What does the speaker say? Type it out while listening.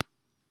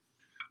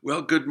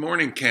Well, good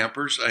morning,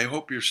 campers. I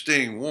hope you're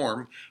staying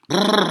warm.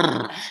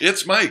 Brrr,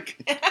 it's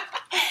Mike.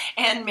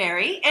 And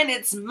Mary, and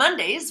it's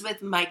Mondays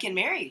with Mike and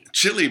Mary.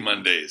 Chilly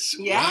Mondays.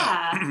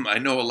 Yeah. Wow. I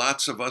know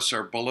lots of us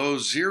are below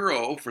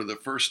zero for the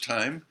first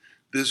time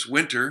this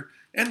winter,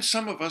 and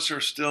some of us are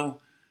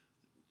still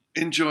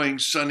enjoying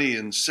sunny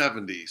and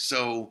 70.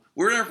 So,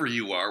 wherever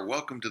you are,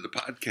 welcome to the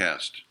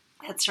podcast.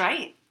 That's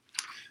right.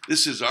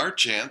 This is our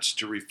chance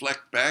to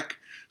reflect back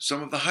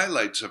some of the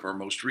highlights of our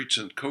most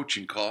recent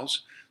coaching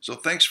calls. So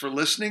thanks for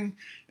listening.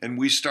 And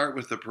we start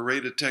with the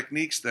parade of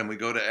techniques, then we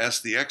go to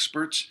Ask the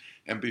Experts.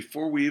 And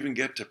before we even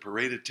get to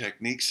parade of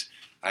techniques,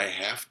 I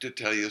have to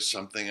tell you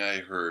something I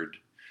heard.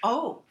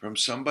 Oh. From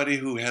somebody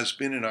who has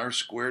been in R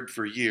Squared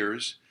for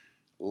years,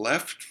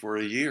 left for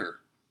a year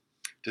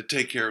to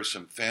take care of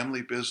some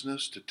family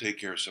business, to take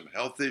care of some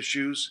health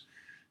issues,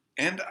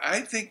 and I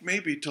think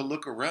maybe to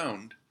look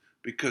around,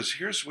 because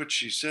here's what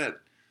she said.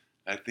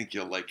 I think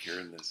you'll like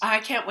hearing this.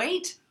 I can't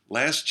wait.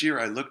 Last year,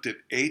 I looked at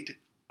 8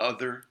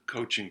 other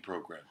coaching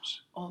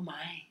programs. Oh,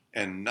 my.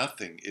 And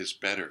nothing is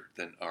better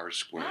than R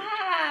Squared.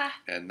 Ah.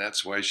 And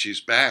that's why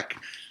she's back.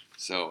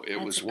 So it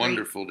That's was a great-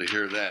 wonderful to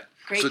hear that.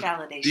 Great So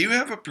validation. do you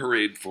have a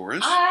parade for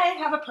us? I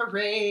have a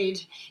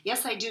parade.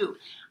 Yes, I do.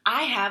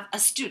 I have a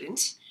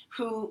student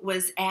who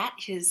was at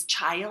his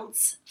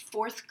child's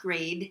 4th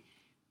grade,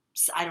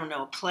 I don't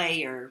know,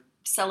 play or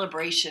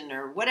celebration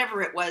or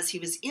whatever it was. He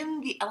was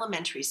in the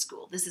elementary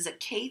school. This is a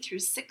K through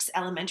 6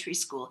 elementary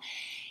school.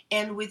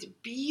 And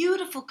with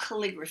beautiful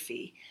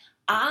calligraphy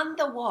on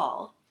the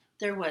wall,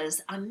 there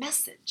was a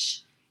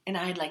message. And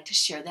I'd like to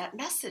share that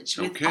message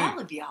with Okay. all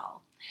of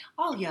y'all.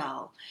 All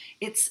y'all.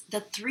 It's the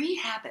 3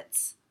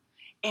 habits.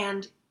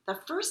 And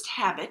the first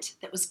habit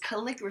that was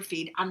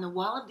calligraphied on the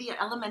wall of the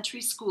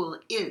elementary school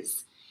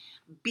is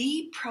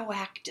be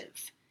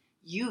proactive.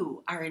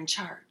 You are in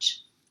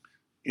charge.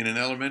 In an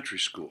elementary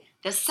school.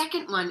 The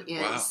second one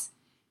is Wow.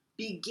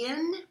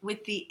 begin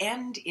with the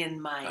end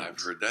in mind. I've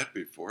heard that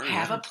before.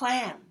 Have yeah. a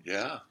plan.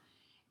 Yeah.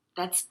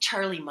 That's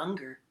Charlie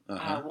Munger,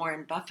 Uh-huh.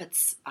 Warren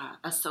Buffett's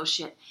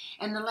associate.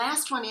 And the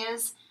last one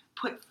is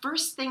put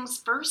first things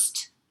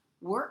first,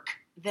 work,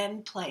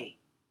 then play.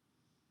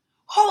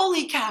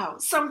 Holy cow!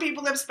 Some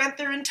people have spent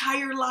their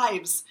entire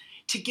lives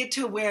to get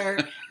to where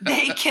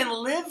they can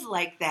live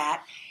like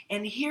that.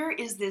 And here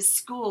is this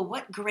school.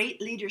 What great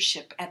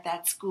leadership at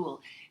that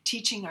school,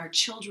 teaching our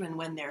children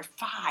when they're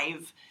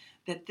 5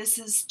 that this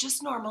is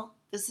just normal.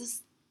 This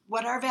is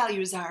what our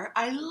values are.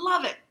 I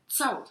love it.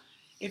 So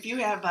if you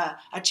have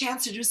a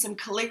chance to do some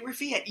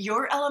calligraphy at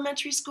your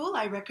elementary school,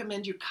 I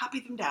recommend you copy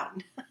them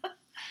down.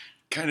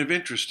 Kind of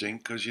interesting,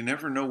 because you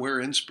never know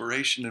where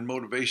inspiration and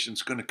motivation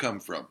is going to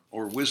come from,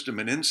 or wisdom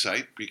and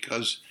insight,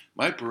 because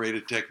my parade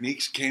of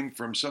techniques came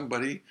from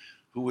somebody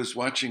who was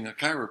watching a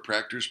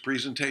chiropractor's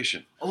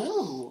presentation.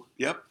 Oh,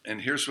 Yep,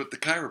 and here's what the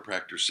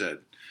chiropractor said.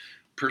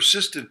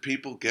 Persistent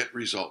people get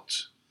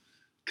results.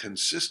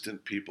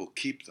 Consistent people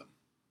keep them.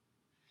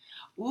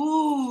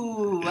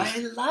 ooh, I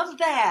love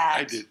that.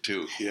 I did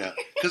too, yeah.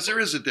 Because there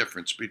is a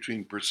difference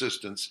between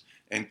persistence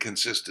and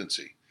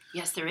consistency.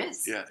 Yes, there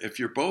is. Yeah, if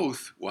you're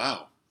both,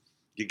 wow,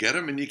 you get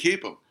them and you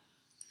keep them.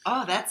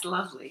 Oh, that's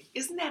lovely.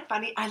 Isn't that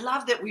funny? I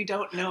love that we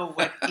don't know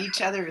what each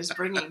other is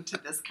bringing to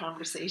this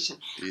conversation.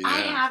 Yeah. I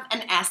have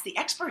an Ask the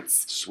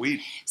Experts.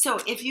 Sweet. So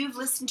if you've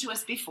listened to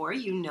us before,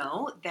 you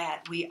know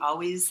that we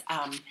always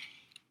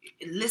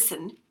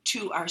listen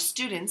to our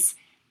students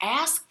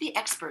ask the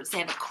experts. They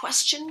have a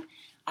question,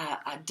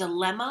 a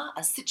dilemma,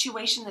 a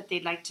situation that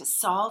they'd like to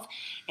solve.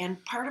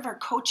 And part of our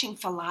coaching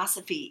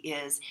philosophy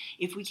is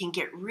if we can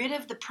get rid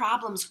of the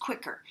problems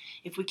quicker,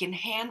 if we can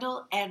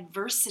handle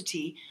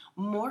adversity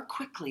more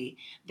quickly,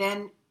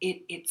 then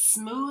it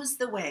smooths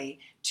the way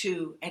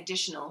to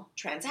additional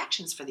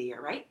transactions for the year,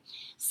 right?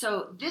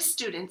 So this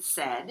student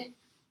said,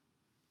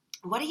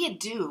 what do you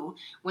do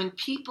when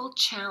people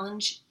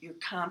challenge your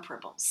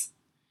comparables?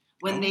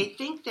 When they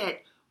think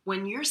that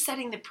when you're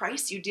setting the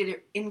price, you did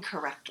it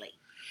incorrectly.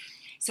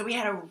 So we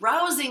had a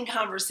rousing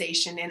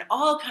conversation and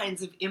all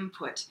kinds of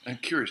input. I'm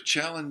curious,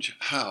 challenge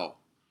how?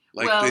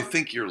 Like Well- they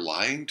think you're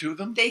lying to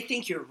them? They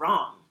think you're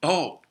wrong.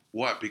 Oh,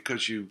 what?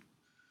 Because you...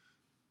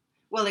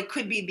 Well, it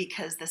could be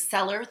because the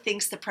seller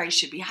thinks the price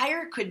should be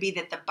higher. It could be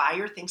that the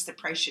buyer thinks the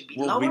price should be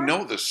Well, lower. we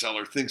know the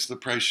seller thinks the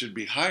price should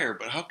be higher,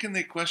 but how can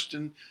they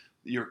question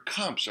your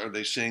comps? Are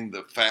they saying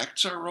the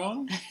facts are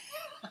wrong?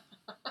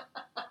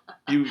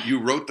 You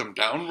wrote them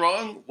down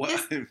wrong?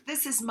 What?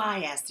 This is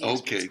my Ask the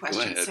Okay, Experts go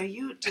question, ahead. so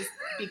you just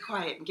be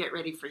quiet and get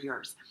ready for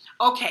yours.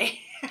 Okay.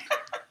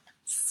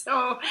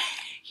 So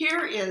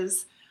here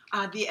is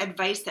the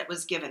advice that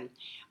was given.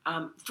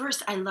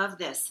 First, I love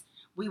this.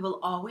 We will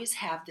always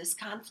have this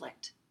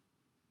conflict.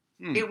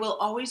 It will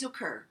always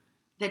occur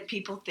that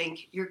people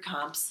think your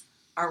comps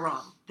are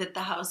wrong, that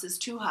the house is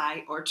too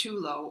high or too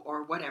low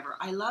or whatever.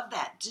 I love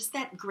that. Just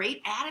that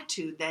great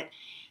attitude that,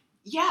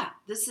 yeah,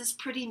 this is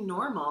pretty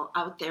normal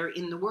out there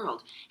in the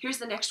world. Here's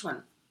the next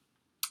one.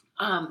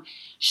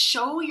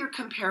 Show your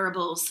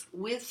comparables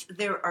with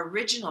their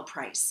original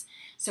price.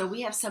 So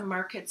we have some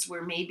markets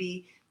where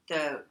maybe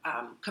the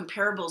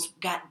comparables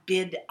got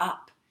bid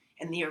up,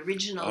 and the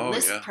original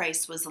list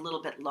price was a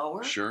little bit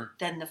lower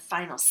than the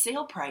final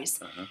sale price.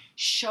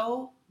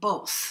 Show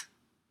both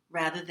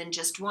rather than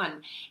just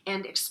one,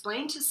 and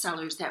explain to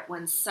sellers that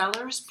when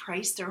sellers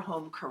price their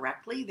home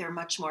correctly, they're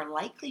much more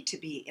likely to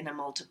be in a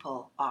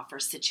multiple offer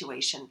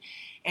situation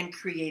and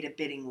create a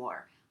bidding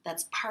war.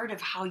 That's part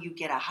of how you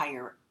get a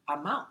higher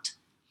amount.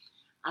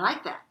 I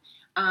like that.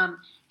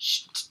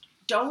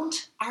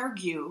 Don't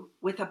argue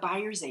with a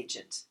buyer's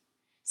agent.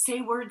 Say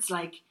words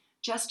like,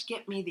 just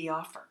get me the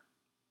offer.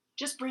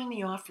 Just bring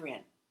the offer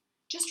in.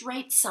 Just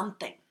write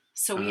something.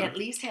 So we at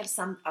least have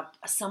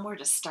somewhere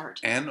to start.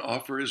 An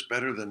offer is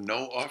better than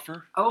no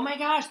offer? Oh my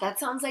gosh, that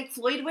sounds like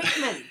Floyd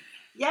Wickman.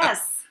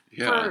 Yes,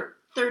 for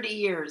 30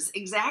 years,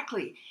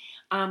 exactly.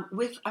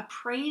 With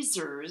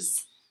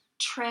appraisers,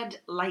 tread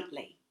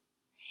lightly.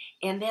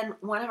 And then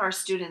one of our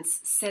students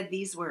said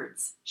these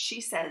words. She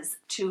says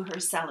to her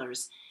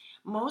sellers,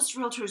 most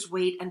realtors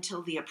wait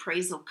until the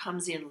appraisal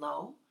comes in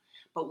low,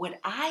 but what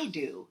I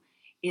do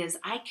is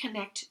I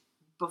connect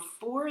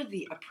before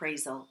the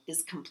appraisal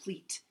is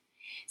complete.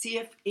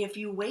 See, if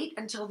you wait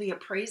until the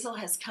appraisal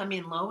has come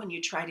in low and you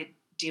try to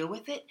deal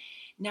with it,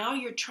 now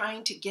you're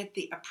trying to get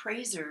the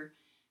appraiser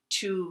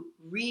to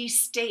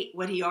restate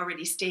what he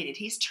already stated.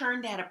 He's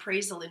turned that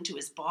appraisal into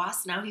his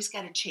boss. Now he's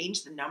got to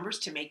change the numbers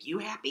to make you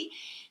happy.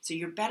 So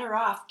you're better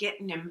off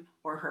getting him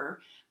or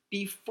her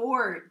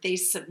before they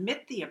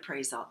submit the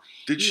appraisal.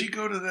 Did she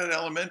go to that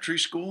elementary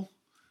school?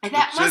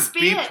 That must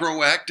be it. Be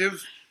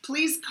proactive.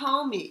 Please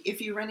call me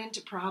if you run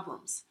into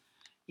problems.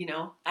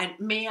 And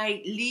may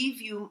I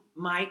leave you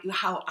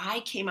how I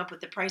came up with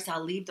the price?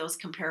 I'll leave those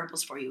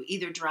comparables for you.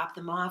 Either drop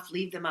them off,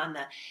 leave them on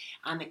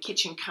the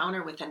kitchen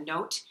counter with a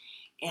note.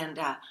 And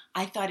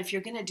I thought if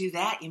you're going to do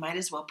that, you might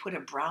as well put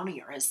a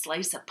brownie or a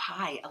slice of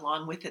pie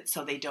along with it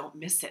so they don't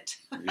miss it.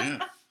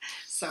 Yeah.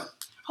 So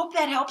hope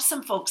that helps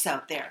some folks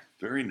out there.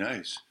 Very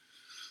nice.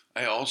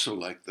 I also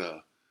like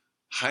the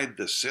hide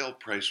the sale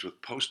price with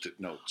Post-it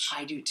notes.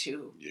 I do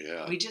too.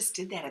 Yeah. We just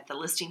did that at the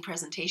listing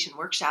presentation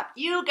workshop.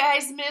 You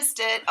guys missed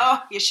it.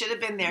 Oh, you should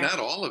have been there. Not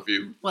all of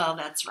you. Well,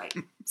 that's right.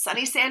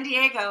 Sunny San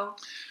Diego.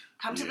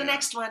 Come to the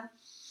next one.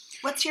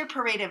 What's your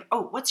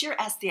what's your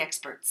Ask the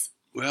Experts?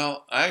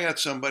 Well, I got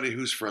somebody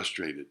who's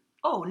frustrated.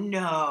 Oh,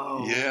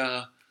 no.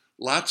 Yeah.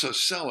 Lots of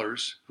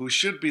sellers who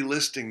should be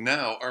listing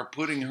now are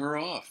putting her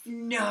off.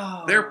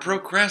 No. They're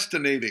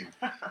procrastinating.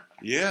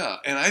 Yeah.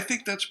 And I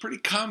think that's pretty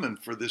common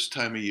for this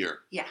time of year.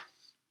 Yeah.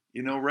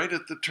 Right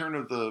at the turn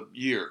of the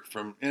year,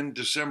 from in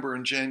December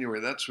and January,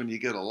 that's when you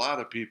get a lot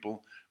of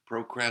people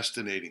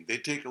procrastinating. They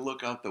take a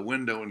look out the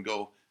window and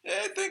go,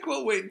 I think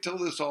we'll wait until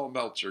this all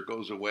melts or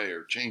goes away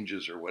or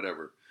changes or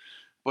whatever.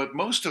 But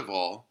most of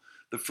all,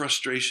 the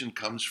frustration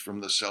comes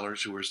from the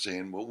sellers who are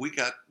saying, well, we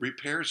got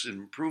repairs and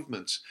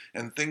improvements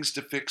and things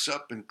to fix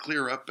up and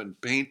clear up and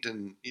paint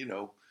and,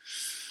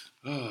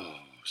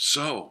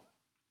 So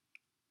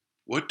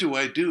what do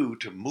I do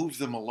to move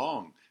them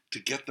along,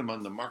 to get them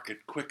on the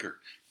market quicker?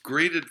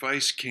 Great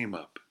advice came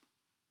up.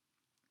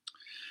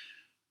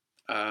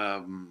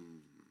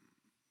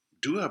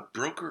 Do a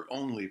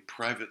broker-only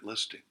private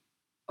listing.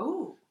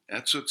 Oh.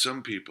 That's what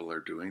some people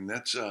are doing.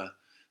 That's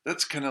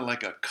kind of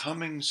like a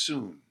coming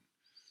soon.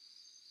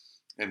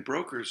 And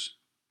brokers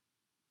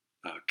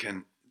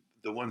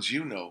the ones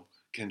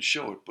can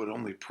show it, but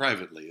only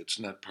privately. It's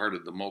not part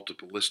of the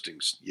multiple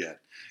listings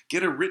yet.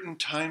 Get a written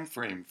time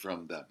frame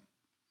from them.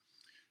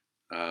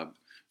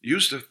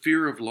 Use the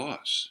fear of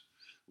loss.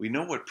 We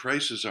know what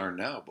prices are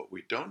now, but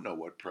we don't know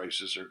what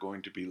prices are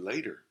going to be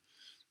later.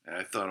 And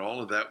I thought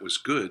all of that was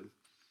good.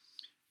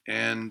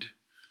 And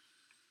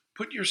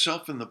put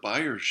yourself in the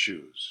buyer's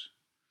shoes.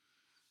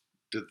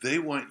 Do they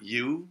want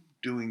you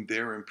doing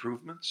their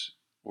improvements?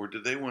 Or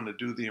do they want to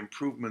do the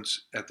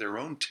improvements at their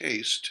own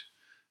taste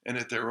and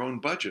at their own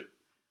budget?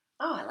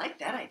 Oh, I like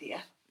that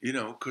idea.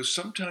 Because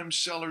sometimes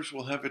sellers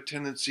will have a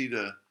tendency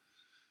to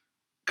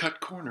cut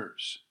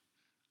corners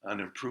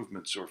on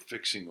improvements or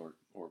fixing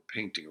or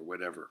painting or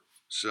whatever.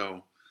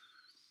 So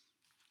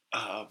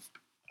I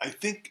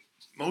think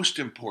most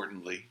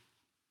importantly,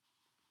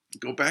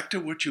 go back to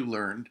what you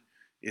learned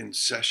in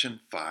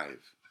session 5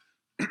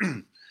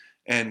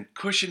 and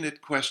cushion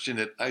it, question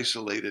it,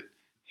 isolate it,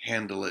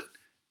 handle it,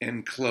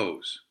 and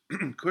close.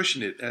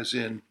 Cushion it as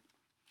in,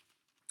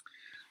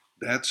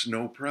 that's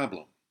no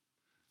problem.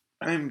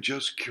 I'm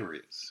just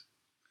curious.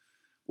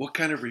 What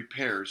kind of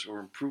repairs or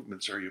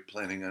improvements are you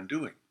planning on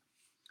doing?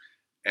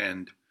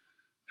 And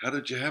how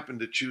did you happen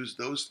to choose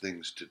those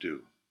things to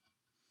do?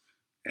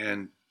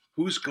 And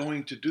who's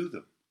going to do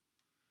them?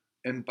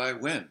 And by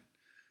when?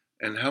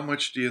 And how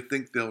much do you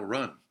think they'll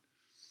run?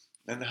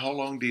 And how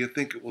long do you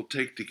think it will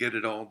take to get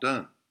it all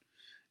done?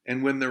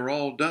 And when they're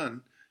all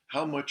done,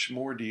 how much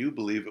more do you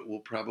believe it will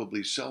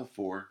probably sell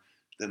for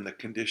than the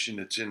condition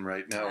it's in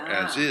right now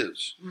as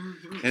is?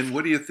 Mm-hmm. And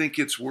what do you think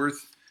it's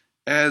worth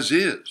as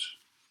is?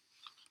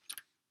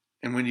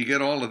 And when you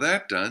get all of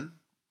that done,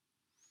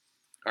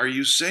 are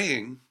you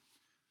saying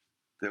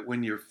that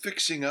when you're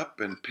fixing up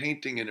and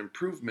painting and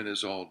improvement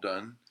is all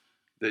done,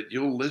 that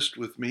you'll list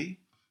with me?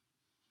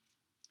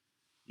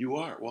 You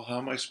are. Well, how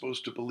am I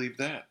supposed to believe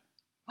that?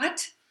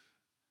 What?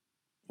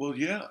 Well,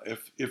 yeah,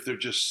 if they're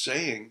just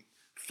saying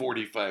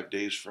 45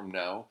 days from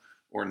now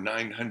or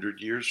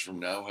 900 years from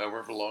now,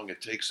 however long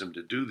it takes them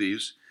to do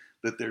these,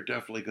 that they're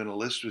definitely going to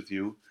list with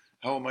you,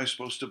 how am I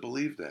supposed to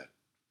believe that?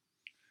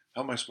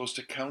 How am I supposed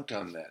to count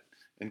on that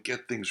and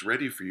get things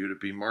ready for you to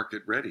be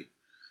market ready?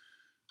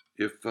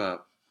 If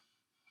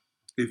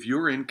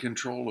you're in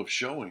control of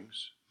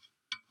showings,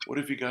 what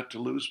have you got to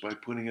lose by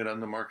putting it on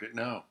the market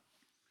now?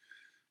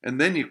 And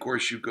then, of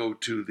course, you go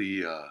to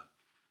the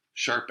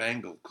sharp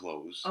angle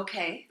close.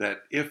 Okay.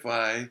 That if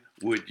I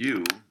would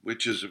you,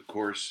 which is, of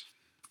course,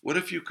 what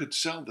if you could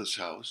sell this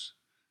house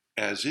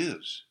as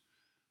is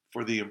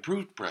for the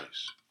improved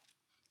price,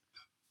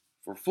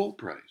 for full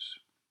price?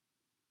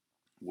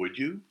 Would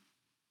you?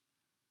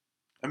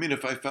 I mean,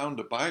 if I found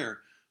a buyer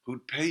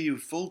who'd pay you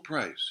full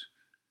price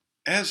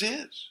as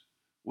is,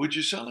 would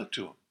you sell it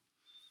to them?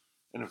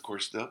 And of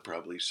course, they'll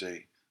probably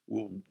say,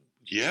 well,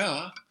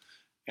 yeah.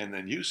 And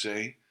then you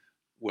say,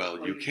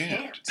 well, you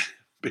can't.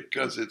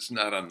 Because it's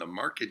not on the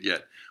market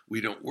yet.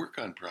 We don't work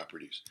on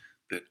properties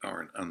that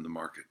aren't on the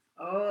market.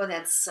 Oh,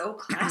 that's so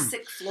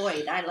classic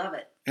Floyd. I love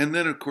it. And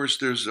then, of course,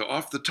 there's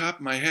off the top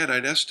of my head,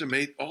 I'd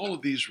estimate all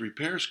of these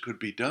repairs could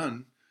be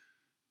done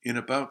in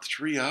about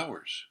 3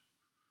 hours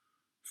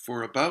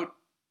for about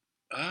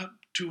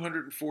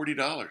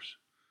 $240.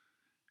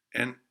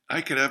 And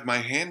I could have my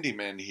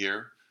handyman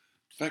here.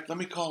 In fact, let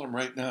me call him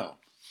right now.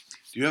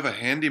 Do you have a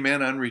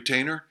handyman on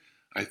retainer?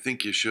 I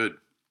think you should.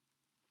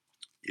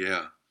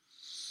 Yeah.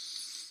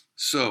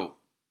 So,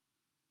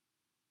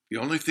 the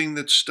only thing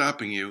that's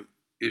stopping you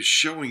is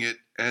showing it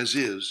as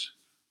is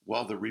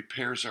while the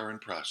repairs are in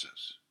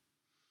process.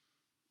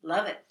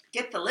 Love it.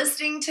 Get the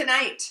listing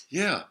tonight.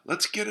 Yeah,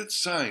 let's get it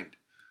signed.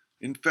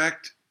 In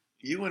fact,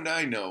 you and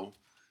I know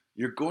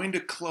you're going to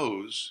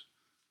close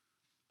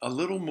a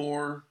little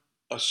more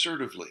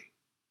assertively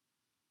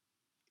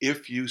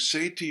if you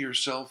say to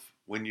yourself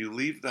when you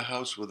leave the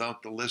house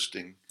without the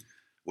listing,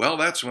 well,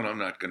 that's what I'm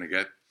not going to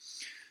get.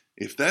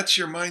 If that's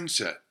your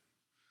mindset,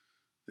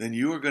 then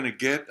you are going to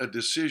get a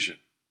decision.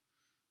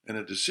 And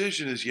a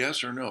decision is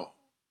yes or no.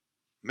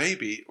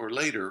 Maybe or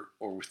later,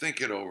 or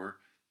think it over,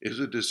 is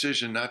a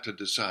decision not to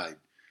decide.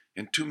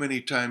 And too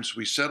many times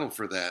we settle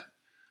for that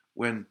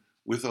when,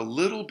 with a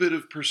little bit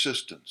of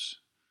persistence,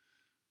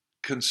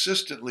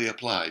 consistently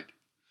applied,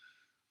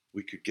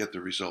 we could get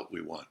the result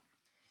we want.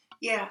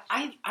 Yeah,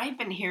 I've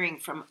been hearing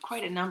from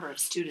quite a number of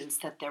students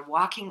that they're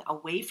walking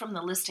away from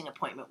the listing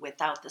appointment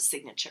without the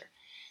signature.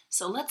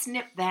 So let's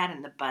nip that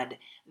in the bud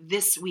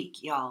this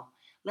week, y'all.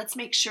 Let's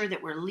make sure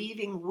that we're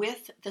leaving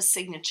with the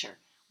signature,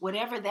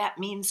 whatever that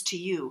means to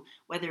you,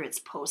 whether it's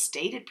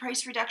post-dated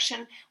price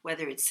reduction,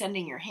 whether it's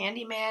sending your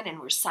handyman and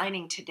we're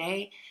signing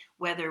today,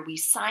 whether we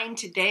sign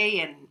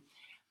today and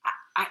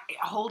I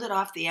hold it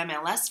off the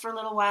MLS for a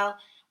little while,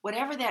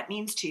 whatever that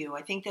means to you,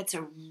 I think that's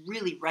a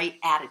really right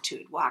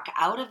attitude. Walk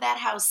out of that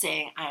house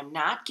saying, I'm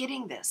not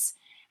getting this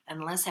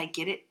unless I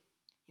get it,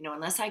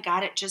 unless I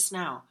got it just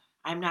now.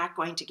 I'm not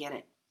going to get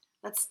it.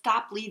 Let's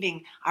stop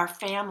leaving our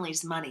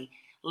family's money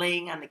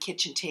laying on the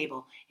kitchen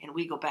table and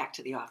we go back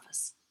to the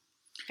office.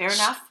 Fair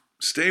enough?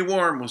 Stay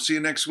warm. We'll see you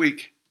next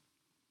week.